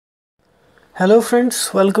Hello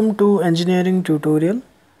friends, welcome to engineering tutorial.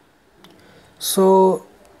 So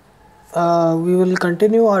we will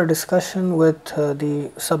continue our discussion with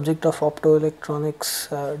the subject of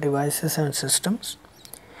optoelectronics devices and systems.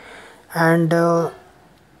 And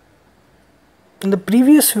in the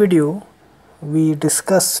previous video we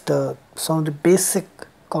discussed some of the basic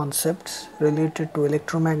concepts related to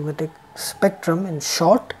electromagnetic spectrum, in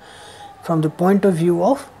short, from the point of view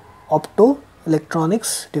of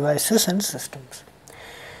optoelectronics devices and systems.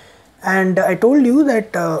 And I told you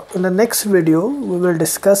that in the next video we will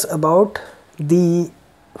discuss about the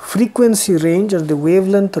frequency range or the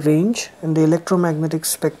wavelength range in the electromagnetic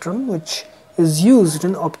spectrum, which is used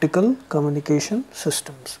in optical communication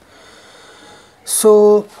systems.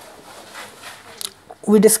 So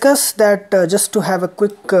we discussed that just to have a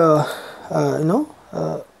quick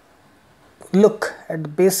look at the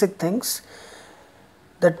basic things,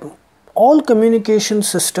 that all communication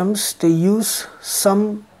systems, they use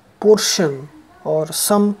some portion or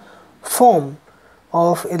some form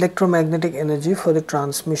of electromagnetic energy for the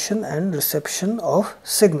transmission and reception of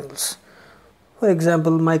signals. For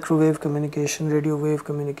example, microwave communication, radio wave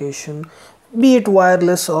communication, be it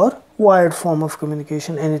wireless or wired form of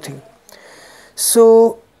communication, anything.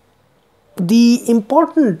 So the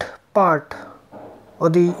important part or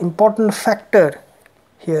the important factor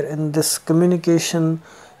here in this communication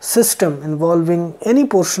system involving any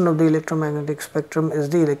portion of the electromagnetic spectrum is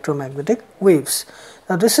the electromagnetic waves.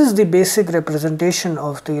 Now this is the basic representation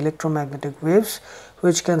of the electromagnetic waves,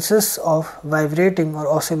 which consists of vibrating or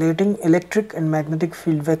oscillating electric and magnetic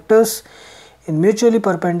field vectors in mutually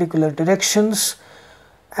perpendicular directions,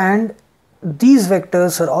 and these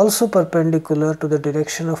vectors are also perpendicular to the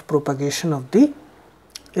direction of propagation of the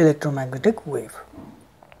electromagnetic wave.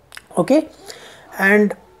 Okay,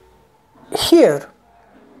 and here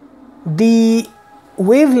the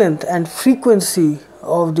wavelength and frequency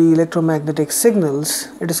of the electromagnetic signals,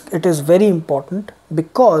 it is very important,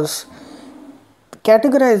 because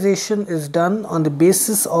categorization is done on the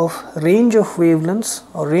basis of range of wavelengths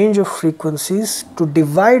or range of frequencies to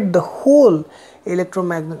divide the whole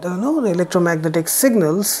electromagnetic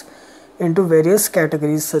signals into various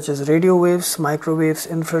categories such as radio waves, microwaves,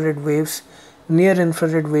 infrared waves, near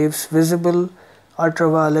infrared waves, visible,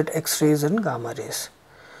 ultraviolet, X-rays and gamma rays.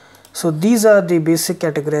 So these are the basic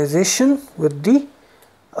categorization with the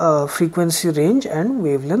frequency range and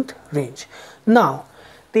wavelength range. Now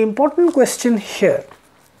the important question here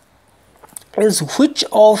is, which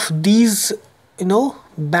of these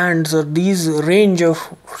bands or these range of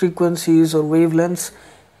frequencies or wavelengths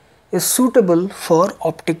is suitable for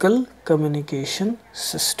optical communication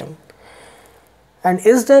system, and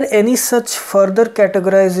is there any such further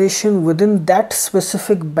categorization within that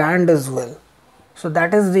specific band as well? So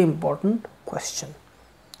that is the important question.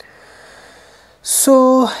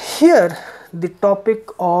 So here the topic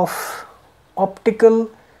of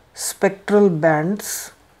optical spectral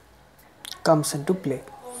bands comes into play.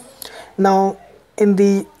 Now in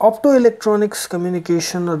the optoelectronics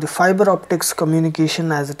communication, or the fiber optics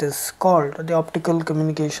communication as it is called, the optical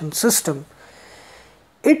communication system,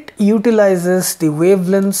 it utilizes the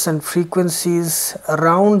wavelengths and frequencies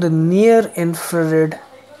around the near infrared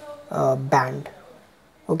band.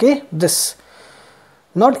 Okay, this,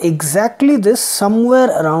 not exactly this,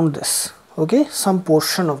 somewhere around this, okay, some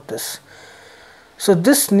portion of this. So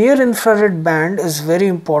this near infrared band is very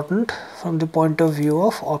important from the point of view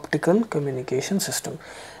of optical communication system,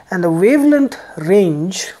 and the wavelength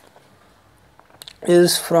range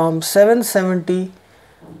is from 770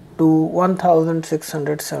 to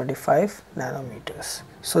 1675 nanometers.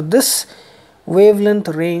 So this wavelength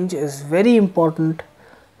range is very important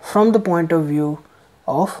from the point of view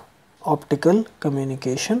of optical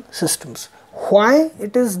communication systems. Why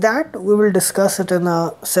it is that, we will discuss it in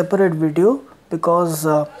a separate video, because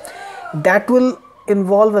that will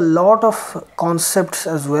involve a lot of concepts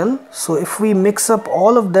as well. So if we mix up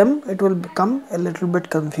all of them, it will become a little bit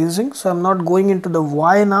confusing. So I am not going into the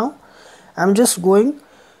why now, I am just going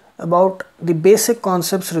about the basic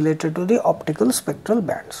concepts related to the optical spectral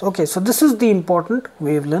bands. Okay, so this is the important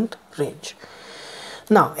wavelength range.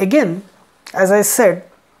 Now again, as I said,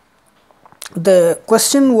 the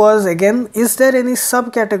question was again, is there any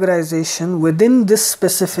subcategorization within this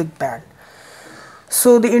specific band?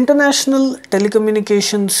 So the International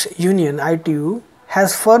Telecommunications Union, ITU,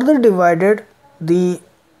 has further divided this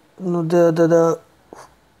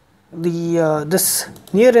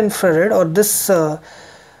near infrared, or this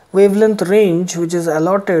wavelength range which is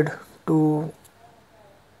allotted to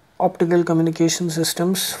optical communication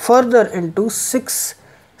systems, further into 6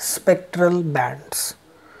 spectral bands,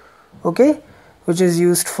 okay, which is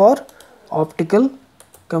used for optical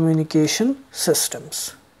communication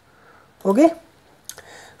systems. Okay,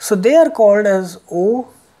 so they are called as O,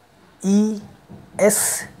 E,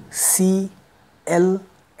 S, C, L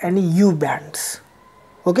and U bands.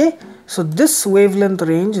 Okay, so this wavelength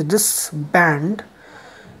range, this band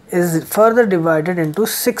is further divided into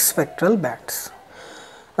 6 spectral bands.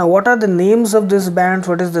 Now what are the names of these bands,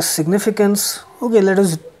 what is the significance? Okay, let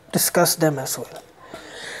us discuss them as well.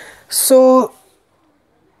 So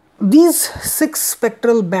these 6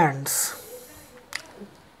 spectral bands,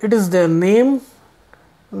 it is their name,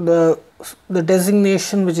 the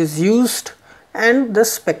designation which is used and the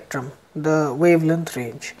spectrum, the wavelength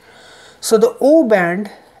range. So the O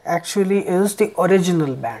band actually is the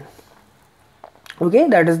original band. Okay,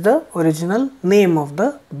 that is the original name of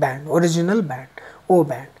the band, original band, O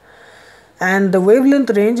band. And the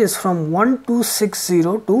wavelength range is from 1260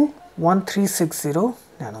 to 1360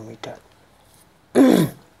 nanometer.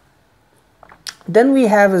 Then we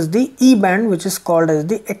have is the E band, which is called as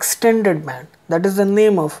the extended band. That is the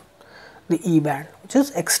name of the E band, which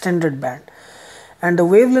is extended band. And the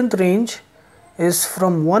wavelength range is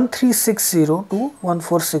from 1360 to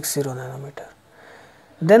 1460 nanometer.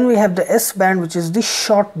 Then we have the S band, which is the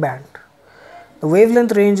short band. The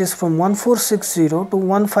wavelength range is from 1460 to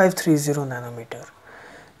 1530 nanometer.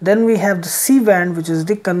 Then we have the C band, which is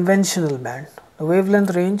the conventional band. The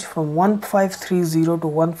wavelength range from 1530 to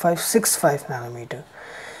 1565 nanometer.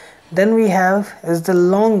 Then we have is the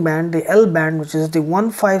long band, the L band, which is the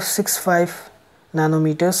 1565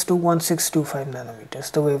 nanometers to 1625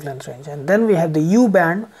 nanometers, the wavelength range. And then we have the U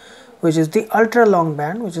band, which is the ultra long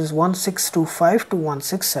band, which is 1625 to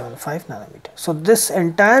 1675 nanometer. So this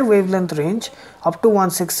entire wavelength range up to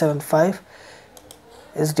 1675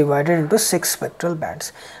 is divided into 6 spectral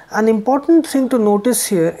bands. An important thing to notice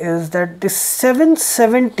here is that this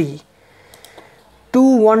 770 to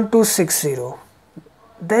 1260,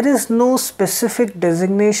 there is no specific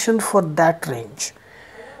designation for that range.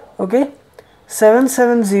 Okay,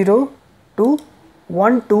 770 to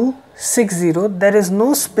 1260, there is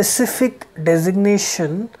no specific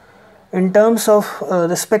designation in terms of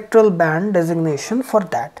the spectral band designation for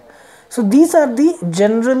that. So these are the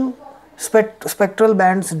general spectral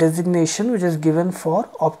bands designation which is given for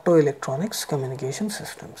optoelectronics communication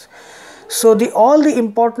systems. So all the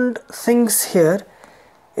important things here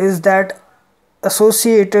is that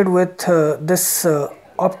associated with this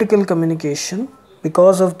optical communication,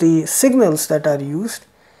 because of the signals that are used,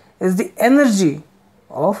 is the energy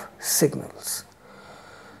of signals.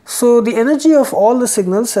 So the energy of all the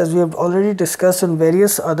signals, as we have already discussed in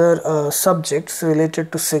various other subjects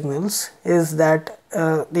related to signals, is that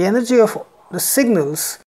the energy of the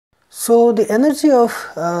signals. So the energy of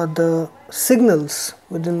the signals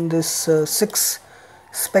within this 6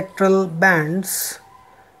 spectral bands,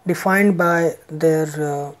 defined by their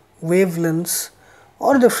wavelengths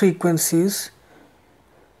or the frequencies,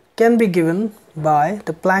 can be given by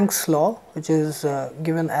the Plancks law, which is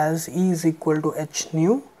given as E is equal to h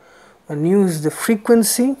nu, where nu is the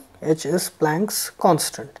frequency, h is Planck's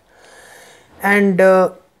constant. And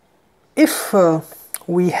if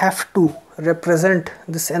we have to represent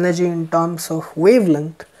this energy in terms of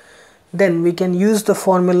wavelength, then we can use the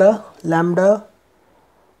formula lambda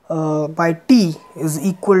by T is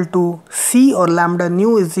equal to C, or lambda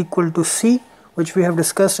nu is equal to C, which we have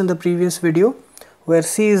discussed in the previous video, where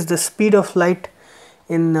C is the speed of light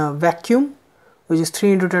in vacuum, which is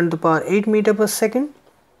 3 into 10 to the power 8 meter per second.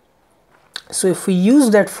 So if we use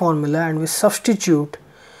that formula and we substitute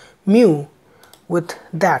mu with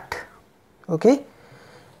that, okay,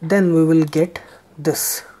 then we will get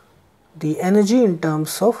this, the energy in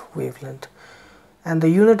terms of wavelength, and the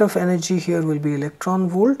unit of energy here will be electron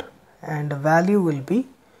volt, and the value will be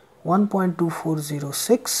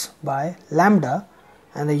 1.2406 by lambda,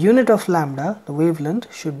 and the unit of lambda, the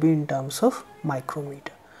wavelength, should be in terms of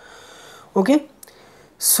micrometer. Okay,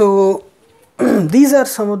 so these are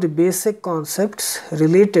some of the basic concepts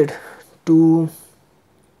related to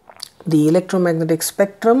the electromagnetic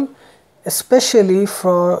spectrum, especially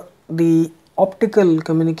for the optical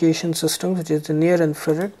communication system, which is the near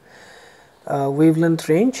infrared wavelength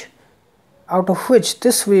range, out of which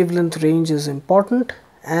this wavelength range is important,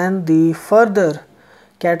 and the further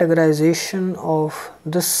categorization of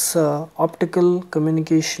this optical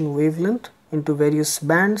communication wavelength into various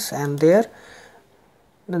bands and the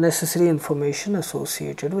necessary information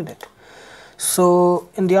associated with it. So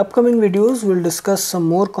in the upcoming videos we will discuss some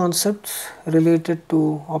more concepts related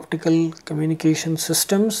to optical communication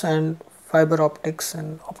systems and fiber optics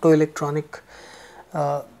and optoelectronic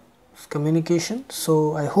communication.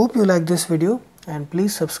 So I hope you like this video. and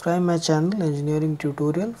please subscribe my channel Engineering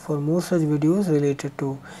Tutorial for more such videos related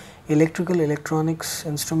to electrical, electronics,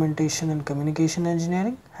 instrumentation and communication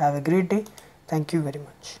engineering. Have a great day. Thank you very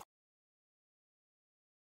much.